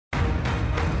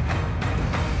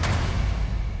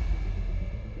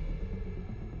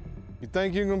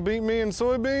think you can beat me in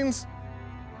soybeans?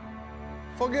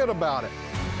 Forget about it.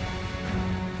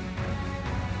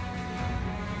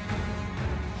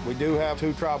 We do have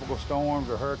 2 tropical storms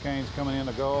or hurricanes coming in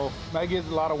the Gulf. May get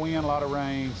a lot of wind, a lot of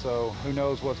rain, so who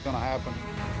knows what's going to happen.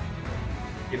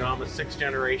 You know, I'm a 6th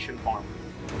generation farmer.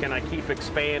 Can I keep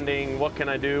expanding? What can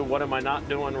I do? What am I not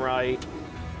doing right?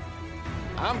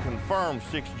 I'm confirmed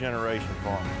 6th generation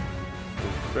farmer.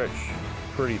 It's stretched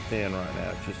pretty thin right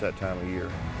now. It's just that time of year.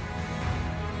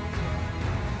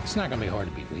 It's not gonna be hard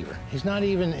to beat Weaver. He's not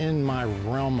even in my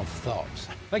realm of thoughts.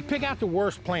 Like, pick out the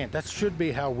worst plant. That should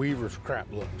be how Weaver's crap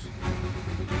looks.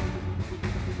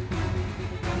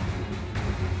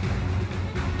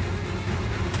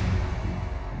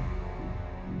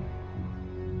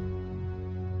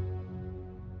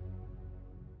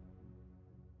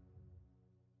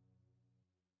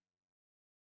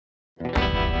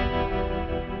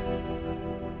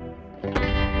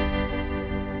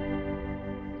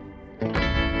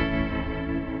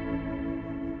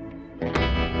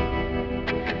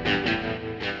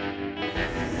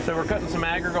 So we're cutting some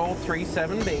Agrigold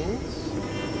 3-7 beans.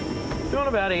 Doing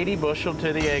about 80 bushel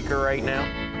to the acre right now.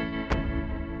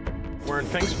 We're in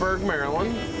Finksburg,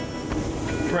 Maryland.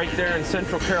 Right there in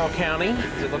central Carroll County.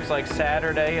 It looks like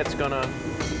Saturday it's gonna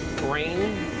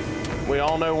rain. We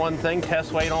all know one thing,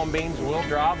 test weight on beans will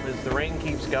drop as the rain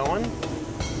keeps going.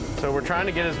 So we're trying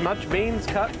to get as much beans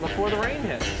cut before the rain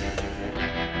hits.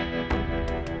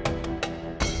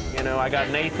 You know, I got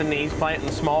Nathan, he's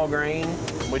planting small grain.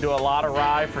 We do a lot of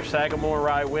rye for Sagamore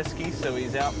Rye Whiskey, so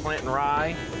he's out planting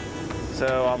rye.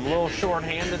 So I'm a little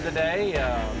short-handed today.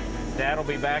 Dad will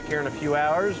be back here in a few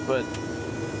hours, but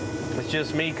it's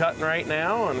just me cutting right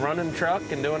now and running the truck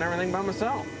and doing everything by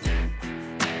myself.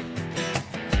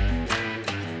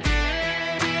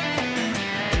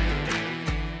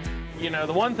 You know,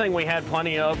 the one thing we had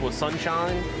plenty of was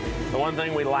sunshine. The one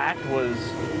thing we lacked was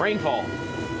rainfall.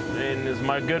 And as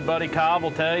my good buddy Cobb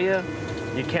will tell you,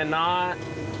 you cannot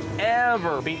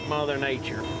ever beat Mother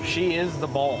Nature. She is the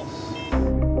boss.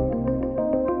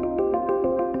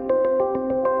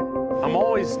 I'm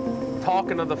always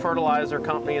talking to the fertilizer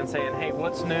company and saying, hey,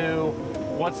 what's new?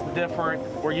 What's different?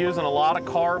 We're using a lot of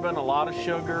carbon, a lot of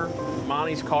sugar.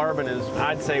 Monty's carbon is,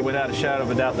 I'd say without a shadow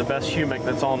of a doubt, the best humic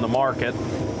that's on the market.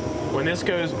 When this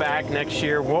goes back next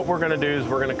year, what we're gonna do is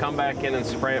we're gonna come back in and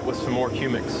spray it with some more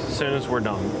humics as soon as we're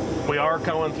done. We are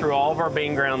going through all of our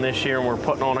bean ground this year and we're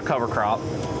putting on a cover crop.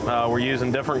 We're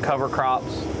using different cover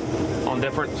crops on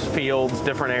different fields,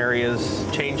 different areas,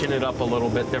 changing it up a little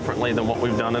bit differently than what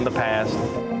we've done in the past.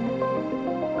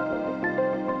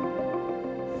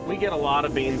 We get a lot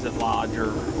of beans that lodge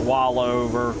or wall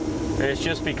over, and it's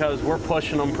just because we're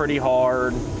pushing them pretty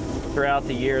hard throughout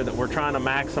the year that we're trying to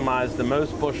maximize the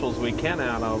most bushels we can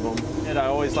out of them. And I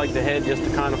always like the head just to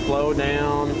kind of flow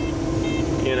down,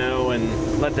 you know,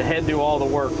 and let the head do all the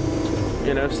work.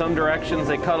 You know, some directions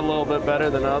they cut a little bit better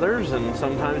than others, and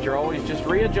sometimes you're always just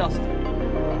readjusting.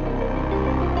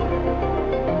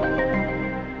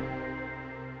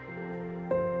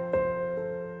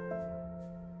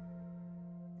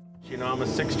 You know, I'm a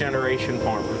 6th generation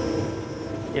farmer.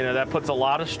 You know, that puts a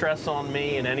lot of stress on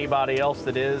me and anybody else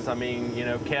that is. I mean, you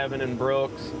know, Kevin and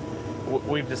Brooks,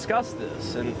 we've discussed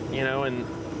this. And, you know, in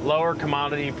lower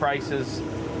commodity prices,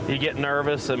 you get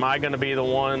nervous. Am I going to be the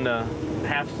one to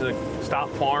have to stop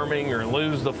farming or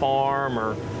lose the farm?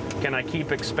 Or can I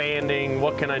keep expanding?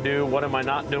 What can I do? What am I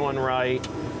not doing right?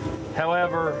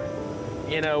 However,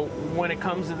 you know, when it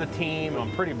comes to the team,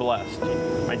 I'm pretty blessed.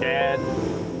 My dad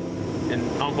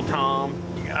and Uncle Tom,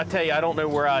 I tell you, I don't know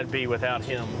where I'd be without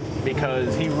him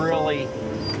because he really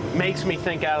makes me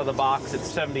think out of the box at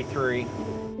 73.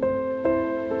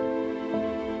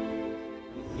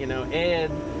 You know,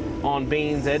 Ed on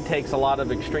beans, Ed takes a lot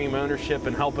of extreme ownership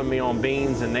in helping me on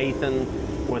beans, and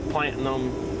Nathan with planting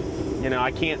them. You know,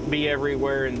 I can't be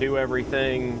everywhere and do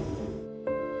everything.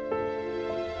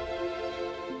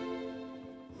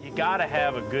 You gotta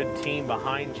have a good team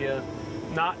behind you,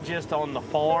 not just on the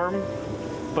farm,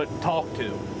 but talk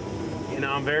to. You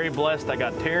know, I'm very blessed. I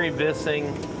got Terry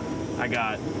Vissing, I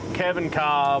got Kevin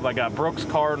Cobb, I got Brooks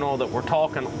Cardinal that we're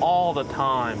talking all the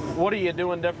time. What are you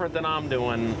doing different than I'm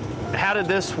doing? How did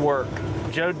this work?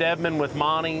 Joe Debman with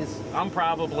Monty's. I'm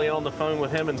probably on the phone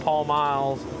with him and Paul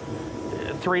Miles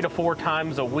 3 to 4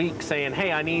 times a week saying,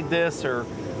 hey, I need this, or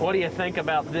what do you think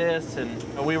about this? And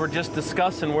we were just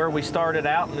discussing where we started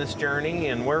out in this journey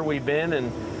and where we've been.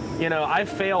 And, you know, I've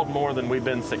failed more than we've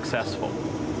been successful.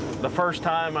 The first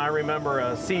time I remember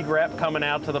a seed rep coming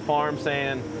out to the farm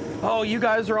saying, oh, you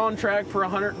guys are on track for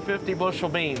 150 bushel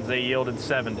beans. They yielded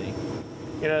 70.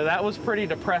 You know, that was pretty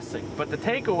depressing. But the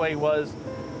takeaway was,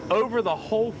 over the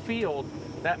whole field,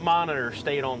 that monitor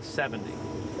stayed on 70.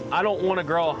 I don't want to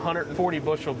grow 140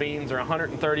 bushel beans or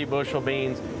 130 bushel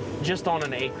beans just on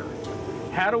an acre.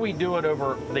 How do we do it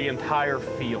over the entire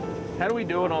field? How do we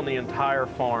do it on the entire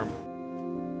farm?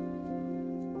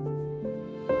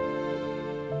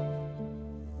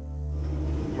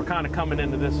 We're kind of coming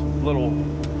into this little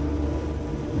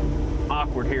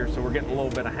awkward here, so we're getting a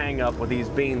little bit of hang up with these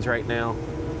beans right now.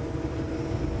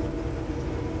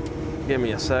 Give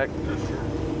me a sec.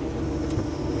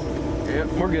 Yep,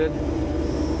 we're good.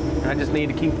 I just need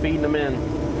to keep feeding them in.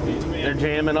 They're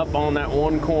jamming up on that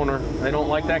one corner. They don't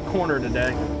like that corner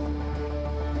today.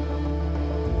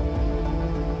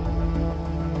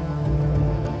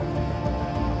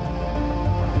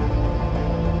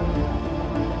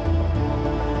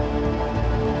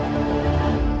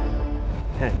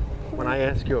 Hey, when I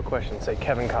ask you a question, say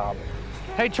Kevin Cobb.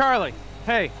 Hey, Charlie.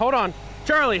 Hey, hold on.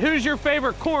 Charlie, who's your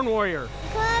favorite corn warrior?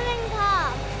 Kevin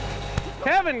Cobb.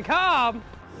 Kevin Cobb?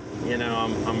 You know,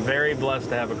 I'm very blessed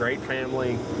to have a great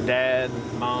family, dad,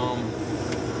 mom,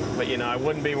 but you know, I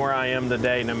wouldn't be where I am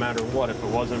today no matter what if it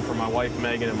wasn't for my wife,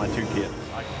 Megan, and my 2 kids.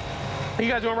 You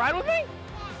guys wanna ride with me?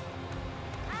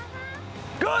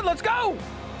 Good, let's go!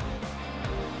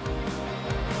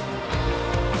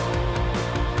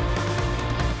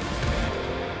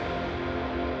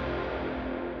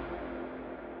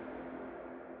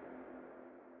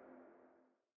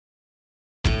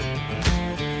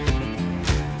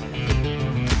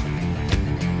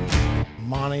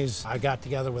 I got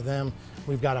together with them.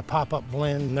 We've got a pop-up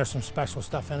blend, and there's some special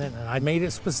stuff in it, and I made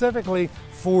it specifically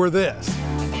for this.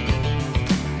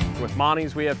 With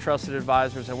Monty's, we have trusted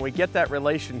advisors, and we get that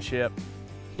relationship.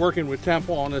 Working with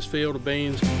Temple on this field of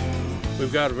beans,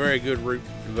 we've got a very good root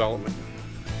development.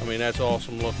 I mean, that's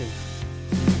awesome looking.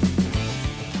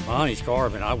 Monty's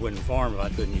carbon, I wouldn't farm if I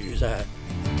couldn't use that.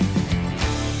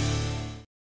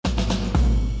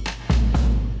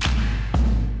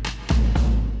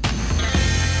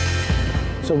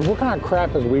 So what kind of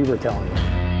crap is Weaver telling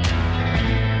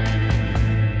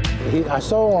you? I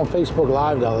saw on Facebook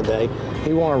Live the other day,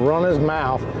 he wanted to run his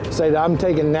mouth, say that I'm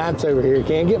taking naps over here,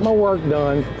 can't get my work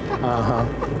done.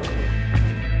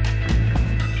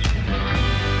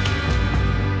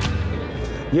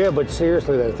 Yeah, but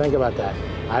seriously though, think about that.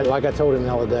 Like I told him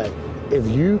the other day, if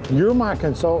you're my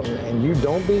consultant and you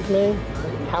don't beat me,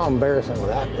 how embarrassing would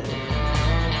that be?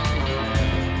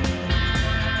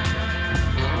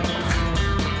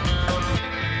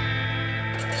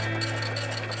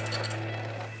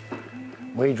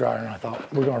 Way drier than I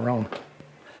thought. We're gonna run.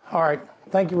 All right,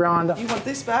 thank you, Rhonda. You want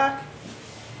this back?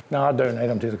 No, I'll donate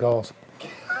them to the cause.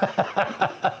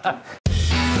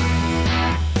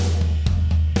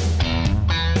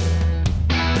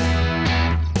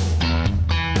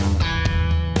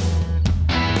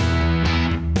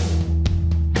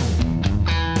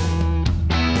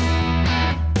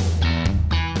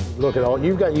 Look at all,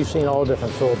 you've seen all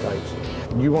different soil types.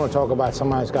 You want to talk about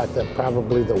somebody that's got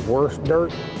probably the worst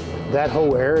dirt? That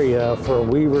whole area for a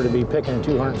weaver to be picking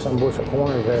 200 some bushel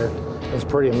corners there is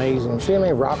pretty amazing. See how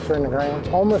many rocks are in the ground?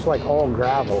 It's almost like all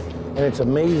gravel. And it's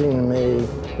amazing to me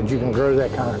that you can grow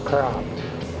that kind of crop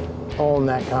on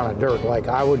that kind of dirt. Like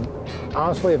I would,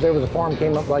 honestly, if there was a farm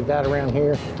came up like that around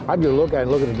here, I'd go look at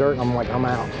the dirt and I'm like, I'm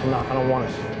out. I don't want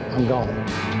it. I'm gone.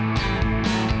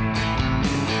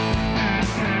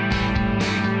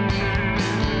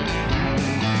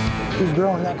 He's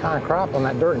growing that kind of crop on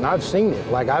that dirt, and I've seen it.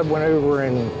 Like I went over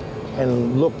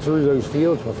and looked through those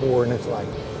fields before, and it's like,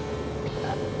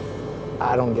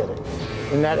 I don't get it.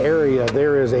 In that area,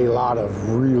 there is a lot of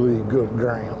really good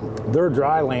ground. Their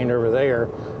dry land over there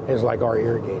is like our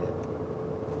irrigated.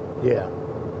 Yeah,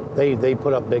 they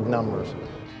put up big numbers.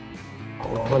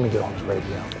 Hold on, let me get on this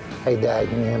radio. Hey, Dad,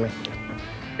 can you hear me?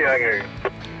 Yeah, I can hear you.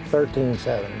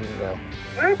 13.7, you can go.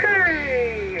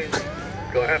 Okay.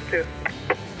 Do I have to?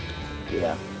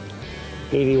 Yeah,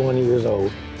 81 years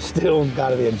old. Still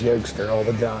gotta be a jokester all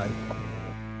the time.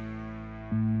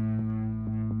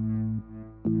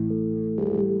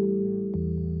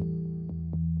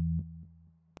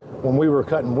 When we were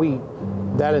cutting wheat,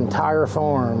 that entire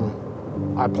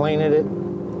farm, I planted it,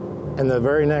 and the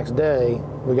very next day,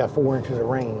 we got 4 inches of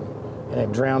rain, and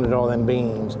it drowned all them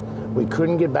beans. We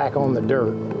couldn't get back on the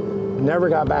dirt. Never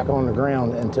got back on the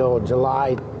ground until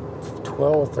July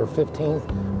 12th or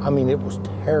 15th. I mean, it was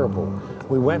terrible.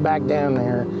 We went back down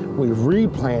there, we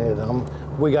replanted them.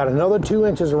 We got another 2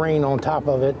 inches of rain on top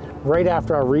of it right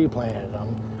after I replanted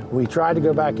them. We tried to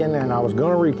go back in there and I was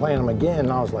gonna replant them again,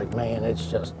 and I was like, man,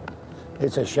 it's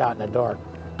a shot in the dark.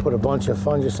 put a bunch of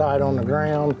fungicide on the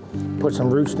ground, put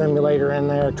some root stimulator in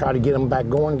there, try to get them back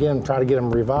going again, try to get them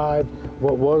revived.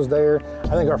 What was there,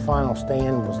 I think our final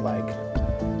stand was like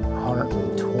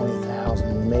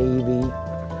 120,000 maybe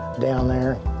down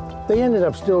there. They ended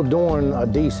up still doing a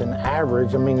decent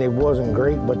average. I mean, they wasn't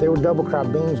great, but they were double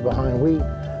crop beans behind wheat,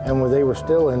 and they were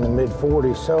still in the mid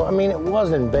 40s. So, I mean, it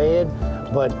wasn't bad,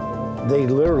 but they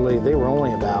were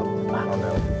only about, I don't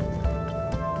know,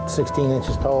 16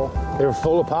 inches tall. They were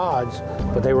full of pods,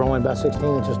 but they were only about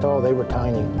 16 inches tall. They were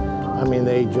tiny. I mean,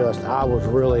 I was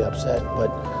really upset, but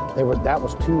that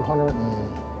was 200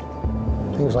 and, I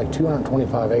think it was like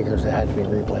 225 acres that had to be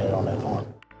replanted on that farm.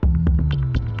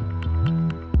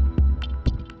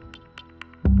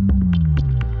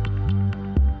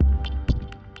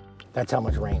 That's how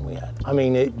much rain we had. I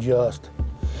mean, it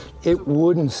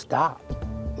wouldn't stop.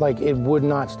 Like, it would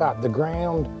not stop. The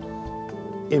ground,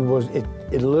 it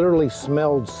literally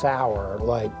smelled sour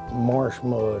like marsh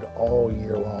mud all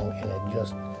year long, and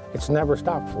it's never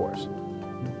stopped for us.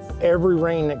 Every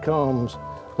rain that comes,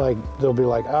 like, they'll be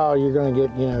like, oh, you're gonna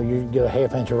get, you get a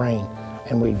 ½ inch of rain,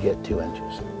 and we'd get 2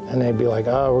 inches. And they'd be like,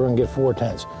 oh, we're gonna get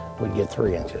 4/10, we'd get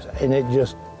 3 inches. And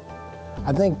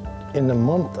I think in the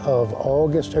month of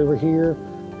August over here,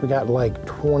 we got like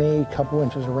 20 couple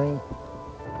inches of rain.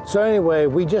 So anyway,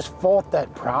 we just fought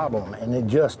that problem, and it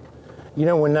just,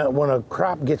 when a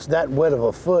crop gets that wet of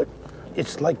a foot,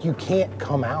 it's like you can't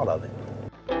come out of it.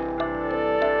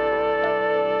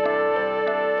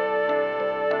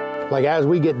 Like, as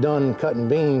we get done cutting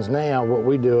beans now, what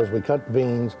we do is we cut the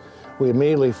beans, we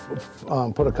immediately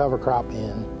put a cover crop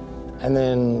in, and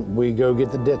then we go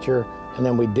get the ditcher, and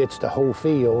then we ditch the whole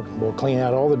field. We'll clean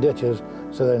out all the ditches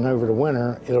so that over the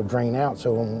winter, it'll drain out,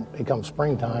 so when it comes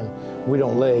springtime, we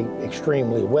don't lay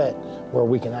extremely wet where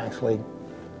we can actually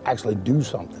do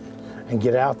something and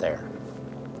get out there.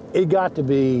 It got to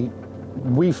be,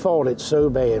 we fought it so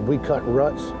bad. We cut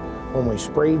ruts when we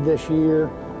sprayed this year.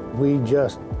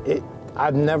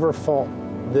 I've never fought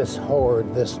this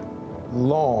hard, this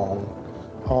long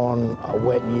on a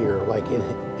wet year. Like,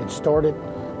 it started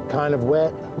kind of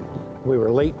wet. We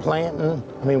were late planting.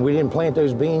 I mean, we didn't plant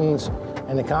those beans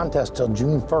in the contest till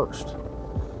June 1st.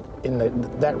 And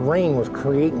that rain was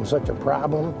creating such a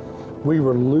problem. We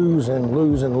were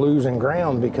losing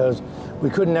ground because we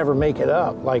could never make it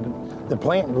up. Like, the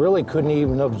plant really couldn't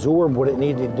even absorb what it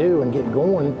needed to do and get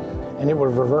going, and it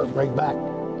would revert right back.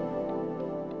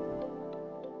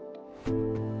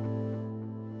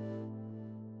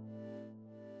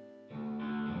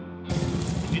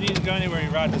 You need to go anywhere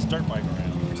and ride this dirt bike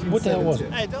around. What the hell was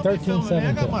it? Hey, don't be filming me.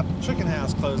 I got my chicken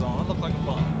house clothes on. I look like a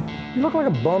bum. You look like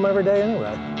a bum every day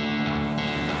anyway.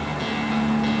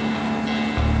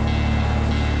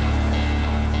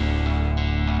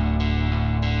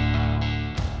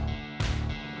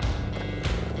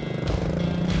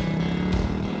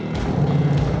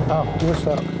 Oh, you're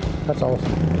stuck. That's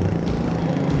awesome.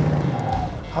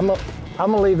 I'm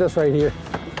gonna leave this right here.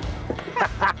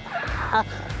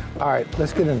 All right,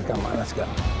 let's get into the combine. Let's go.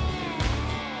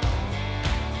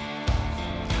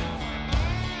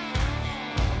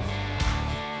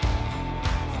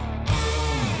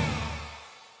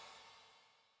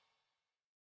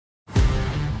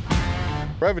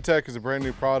 Revitec is a brand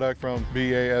new product from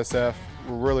BASF.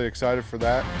 We're really excited for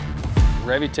that.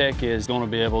 Revitec is going to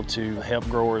be able to help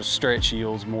growers stretch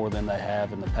yields more than they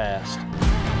have in the past.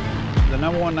 The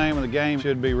 #1 name of the game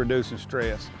should be reducing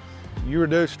stress. You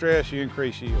reduce stress, you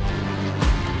increase yield.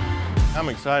 I'm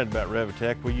excited about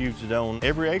Revitec. We use it on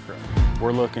every acre.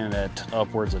 We're looking at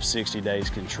upwards of 60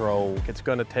 days control. It's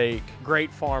going to take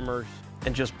great farmers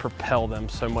and just propel them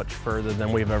so much further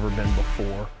than we've ever been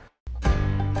before.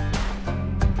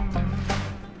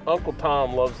 Uncle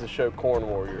Tom loves the show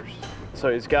CornWarriors. So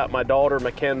he's got my daughter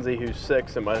Mackenzie, who's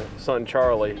 6, and my son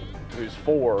Charlie, who's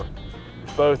 4,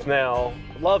 both now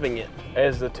loving it.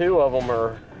 As the two of them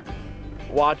are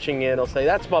watching it, they'll say,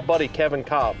 that's my buddy Kevin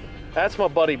Cobb. That's my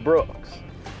buddy Brooks.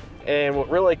 And what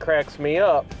really cracks me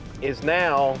up is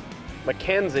now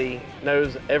Mackenzie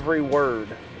knows every word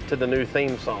to the new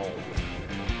theme song.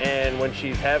 And when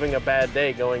she's having a bad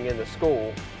day going into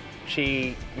school,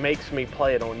 she makes me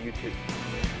play it on YouTube.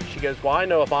 She goes, well, I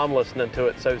know if I'm listening to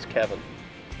it, so's Kevin.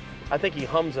 I think he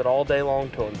hums it all day long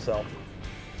to himself.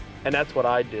 And that's what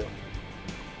I do.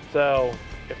 So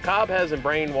if Cobb hasn't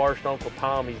brainwashed Uncle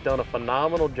Tom, he's done a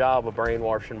phenomenal job of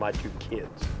brainwashing my 2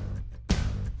 kids.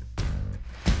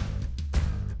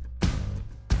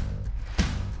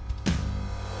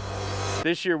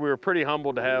 This year we were pretty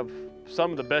humbled to have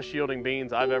some of the best yielding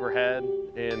beans I've ever had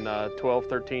in 12,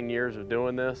 13 years of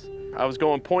doing this. I was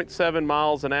going 0.7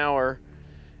 miles an hour,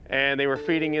 and they were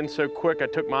feeding in so quick I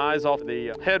took my eyes off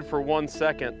the head for 1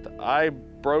 second. I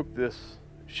broke this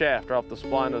shaft off the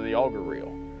spline of the auger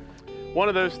reel. One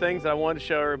of those things that I wanted to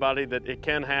show everybody that it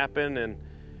can happen, and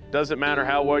doesn't matter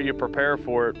how well you prepare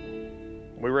for it,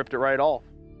 we ripped it right off.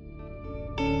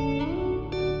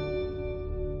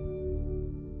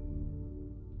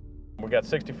 We got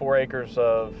 64 acres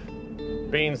of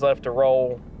beans left to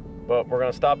roll, but we're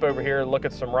gonna stop over here and look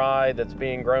at some rye that's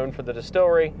being grown for the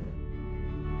distillery.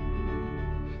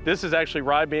 This is actually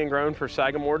rye being grown for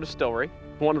Sagamore Distillery,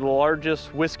 one of the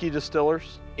largest whiskey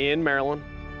distillers in Maryland.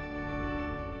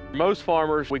 Most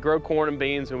farmers, we grow corn and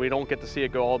beans and we don't get to see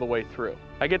it go all the way through.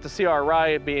 I get to see our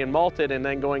rye being malted and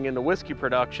then going into whiskey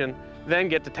production, then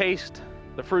get to taste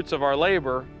the fruits of our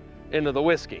labor into the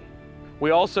whiskey.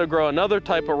 We also grow another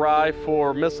type of rye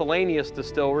for miscellaneous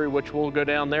distillery, which we'll go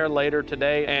down there later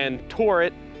today and tour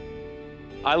it.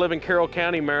 I live in Carroll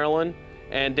County, Maryland,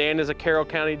 and Dan is a Carroll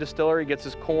County distiller. He gets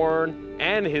his corn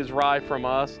and his rye from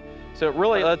us. So it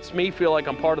really lets me feel like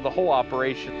I'm part of the whole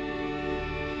operation.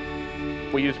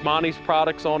 We use Monty's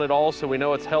products on it all, so we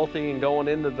know it's healthy and going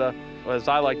into the, as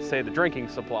I like to say, the drinking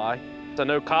supply. I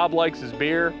know Cobb likes his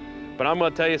beer, but I'm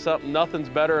gonna tell you something, nothing's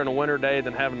better in a winter day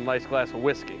than having a nice glass of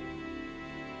whiskey.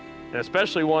 And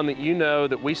especially one that you know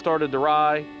that we started the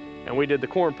rye and we did the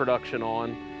corn production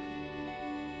on.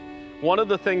 One of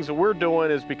the things that we're doing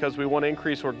is because we want to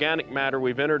increase organic matter,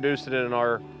 we've introduced it in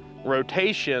our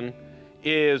rotation,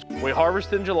 is we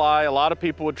harvest in July. A lot of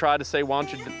people would try to say, why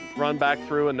don't you run back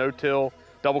through and no-till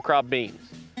double crop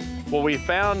beans? What we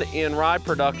found in rye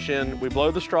production, we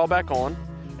blow the straw back on,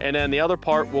 and then the other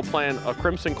part we'll plant a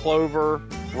crimson clover,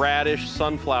 radish,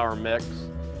 sunflower mix.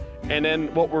 And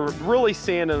then what we're really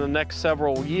seeing in the next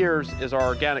several years is our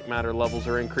organic matter levels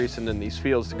are increasing in these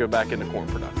fields to go back into corn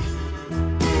production.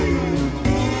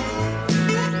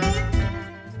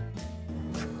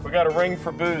 We got a ring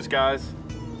for booze, guys.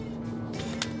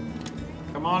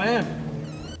 Come on in.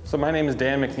 So my name is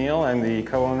Dan McNeil. I'm the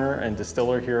co-owner and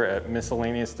distiller here at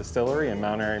Miscellaneous Distillery in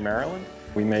Mount Airy, Maryland.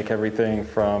 We make everything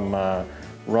from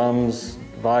rums,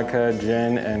 vodka,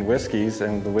 gin, and whiskeys,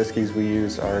 and the whiskeys we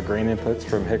use are grain inputs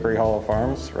from Hickory Hollow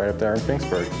Farms right up there in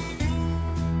Finksburg.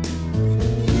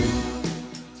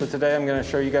 So today I'm going to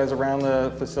show you guys around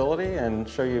the facility and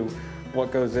show you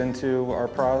what goes into our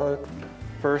product.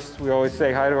 First, we always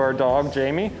say hi to our dog,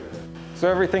 Jamie. So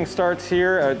everything starts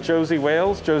here at Josie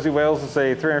Wales. Josie Wales is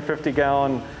a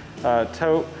 350-gallon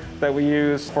tote that we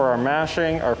use for our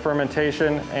mashing, our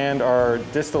fermentation, and our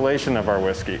distillation of our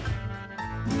whiskey.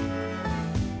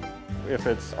 If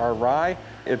it's our rye,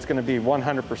 it's going to be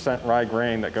 100% rye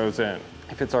grain that goes in.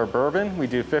 If it's our bourbon, we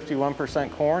do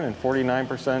 51% corn and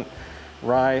 49%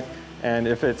 rye. And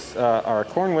if it's our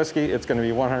corn whiskey, it's going to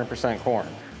be 100% corn.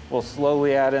 We'll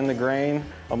slowly add in the grain,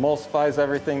 emulsifies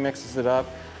everything, mixes it up,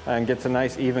 and gets a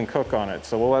nice even cook on it.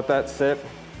 So we'll let that sit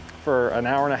for an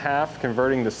hour and a half,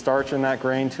 converting the starch in that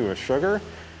grain to a sugar.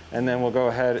 And then we'll go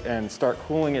ahead and start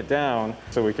cooling it down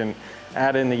so we can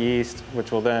add in the yeast,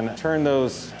 which will then turn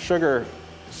those sugar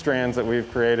strands that we've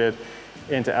created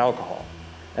into alcohol.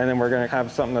 And then we're going to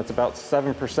have something that's about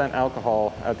 7%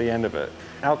 alcohol at the end of it.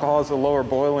 Alcohol is a lower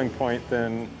boiling point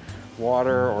than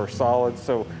water or solids,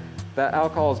 so that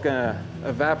alcohol is going to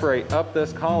evaporate up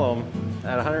this column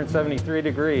at 173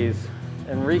 degrees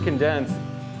and recondense,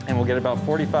 and we'll get about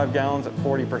 45 gallons at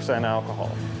 40% alcohol.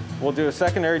 We'll do a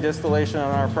secondary distillation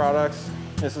on our products.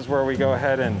 This is where we go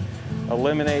ahead and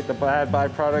eliminate the bad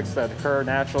byproducts that occur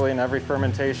naturally in every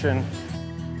fermentation.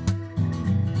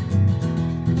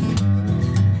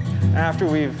 After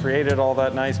we've created all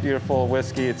that nice, beautiful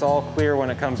whiskey, it's all clear when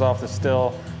it comes off the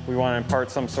still. We want to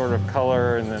impart some sort of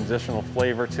color and additional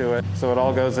flavor to it. So it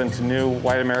all goes into new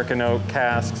white American oak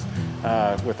casks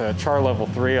with a char level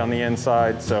 3 on the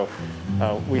inside. So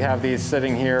we have these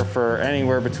sitting here for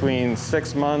anywhere between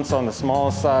 6 months on the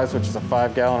smallest size, which is a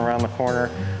 5-gallon around the corner,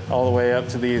 all the way up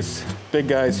to these big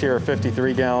guys here,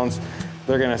 53 gallons.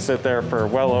 They're going to sit there for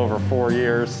well over 4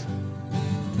 years.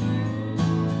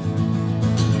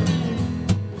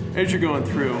 As you're going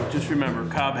through, just remember,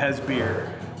 Cobb has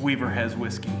beer, Weaver has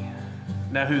whiskey.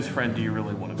 Now whose friend do you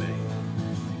really want to be?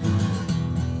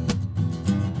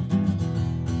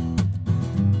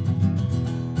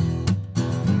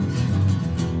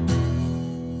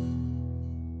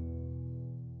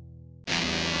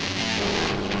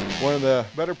 One of the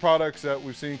better products that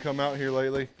we've seen come out here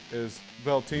lately is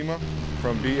Veltima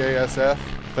from BASF.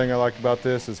 The thing I like about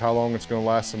this is how long it's going to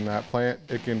last in that plant.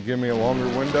 It can give me a longer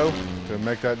window to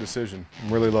make that decision.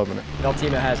 I'm really loving it.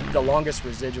 Veltima has the longest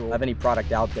residual of any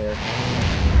product out there.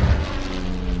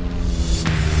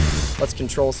 let's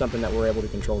control something that we're able to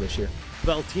control this year.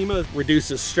 Veltima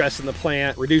reduces stress in the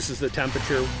plant, reduces the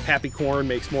temperature. Happy corn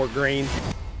makes more grain.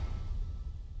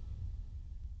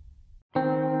 The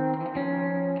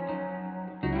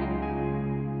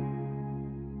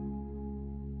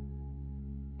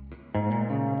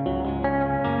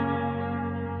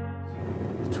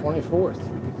 24th.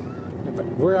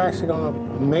 We're actually gonna,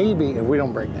 maybe, if we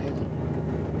don't break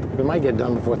down, we might get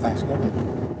done before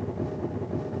Thanksgiving.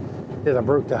 I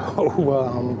broke the whole,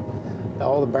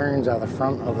 all the bearings out of the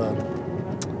front of the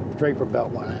draper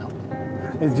belt went out.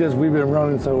 It's just, we've been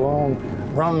running so long.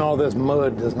 Running all this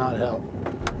mud does not help.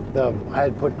 I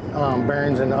had put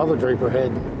bearings in the other draper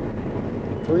head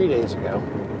 3 days ago.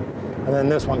 And then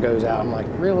this one goes out. I'm like,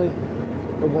 really?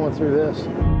 We're going through this?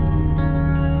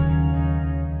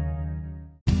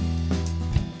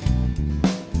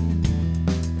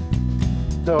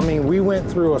 So, I mean, we went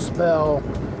through a spell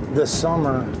this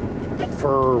summer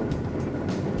for,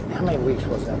 how many weeks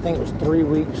was it? I think it was 3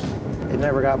 weeks. It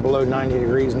never got below 90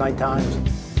 degrees night times.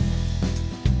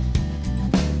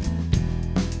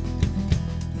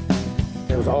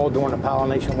 It was all during the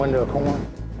pollination window of corn.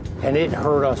 And it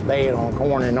hurt us bad on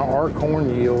corn. And our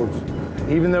corn yields,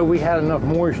 even though we had enough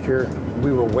moisture,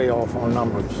 we were way off on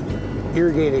numbers.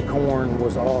 Irrigated corn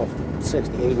was off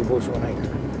 60, 80 bushel an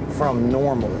acre from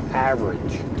normal,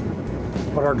 average.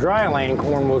 But our dry land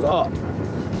corn was up.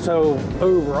 So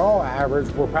overall average,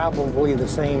 we're probably the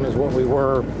same as what we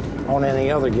were on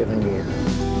any other given year.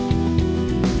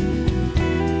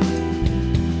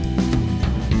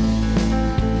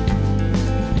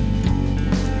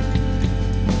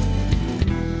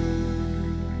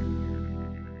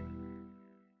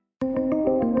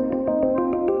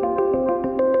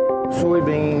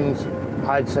 Soybeans,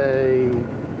 I'd say,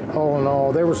 all in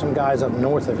all, there were some guys up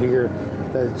north of here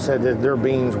that said that their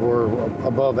beans were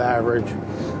above average.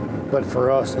 But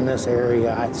for us in this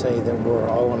area, I'd say that we're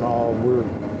all in all, we're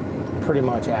pretty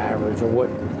much average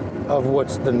of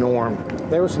what's the norm.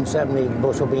 There were some 70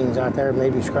 bushel beans out there,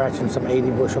 maybe scratching some 80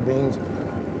 bushel beans.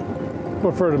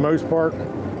 But for the most part,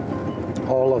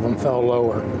 all of them fell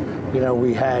lower. You know,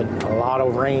 we had a lot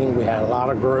of rain, we had a lot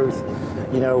of growth.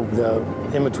 You know,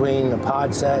 in between the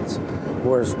pod sets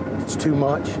was too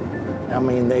much. I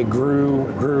mean, they grew,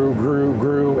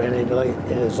 and it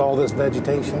is all this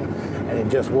vegetation, and it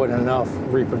just wasn't enough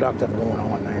reproductive going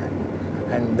on there.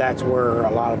 And that's where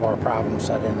a lot of our problems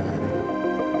set in at.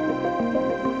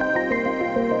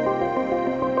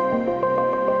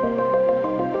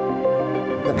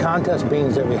 The contest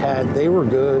beans that we had, they were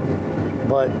good,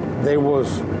 but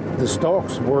the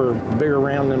stalks were bigger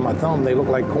around than my thumb. They looked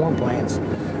like corn plants.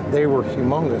 They were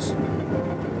humongous.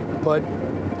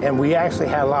 And we actually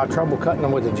had a lot of trouble cutting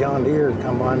them with the John Deere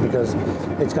combine because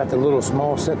it's got the little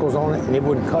small sickles on it and it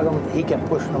wouldn't cut them. He kept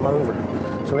pushing them over.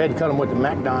 So we had to cut them with the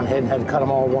MacDon head and had to cut them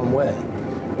all one way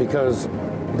because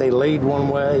they laid one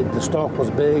way, the stalk was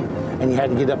big, and you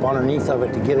had to get up underneath of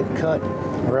it to get it cut,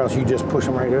 or else you just push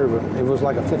them right over. It was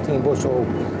like a 15 bushel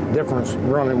difference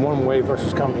running one way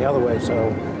versus coming the other way.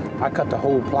 So I cut the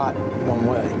whole plot one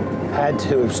way. Had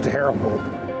to, it was terrible.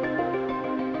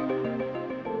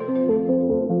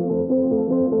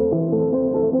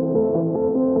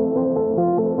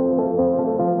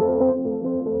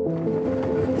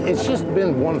 It's just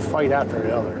been one fight after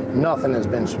the other. Nothing has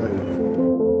been smooth.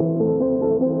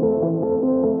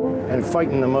 And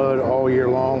fighting the mud all year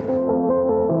long.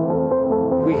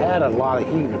 We had a lot of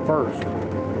heat at first,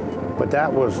 but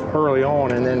that was early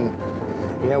on. And then,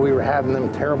 you know, we were having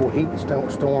them terrible heat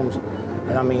storms.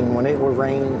 And I mean, when it would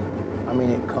rain, I mean,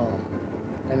 it come.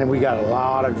 And then we got a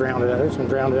lot of drowned out. There's some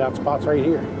drowned out spots right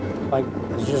here. Like,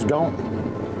 it's just gone.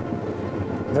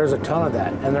 There's a ton of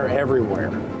that, and they're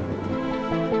everywhere.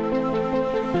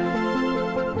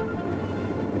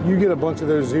 You get a bunch of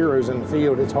those zeros in the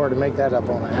field, it's hard to make that up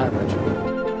on an average.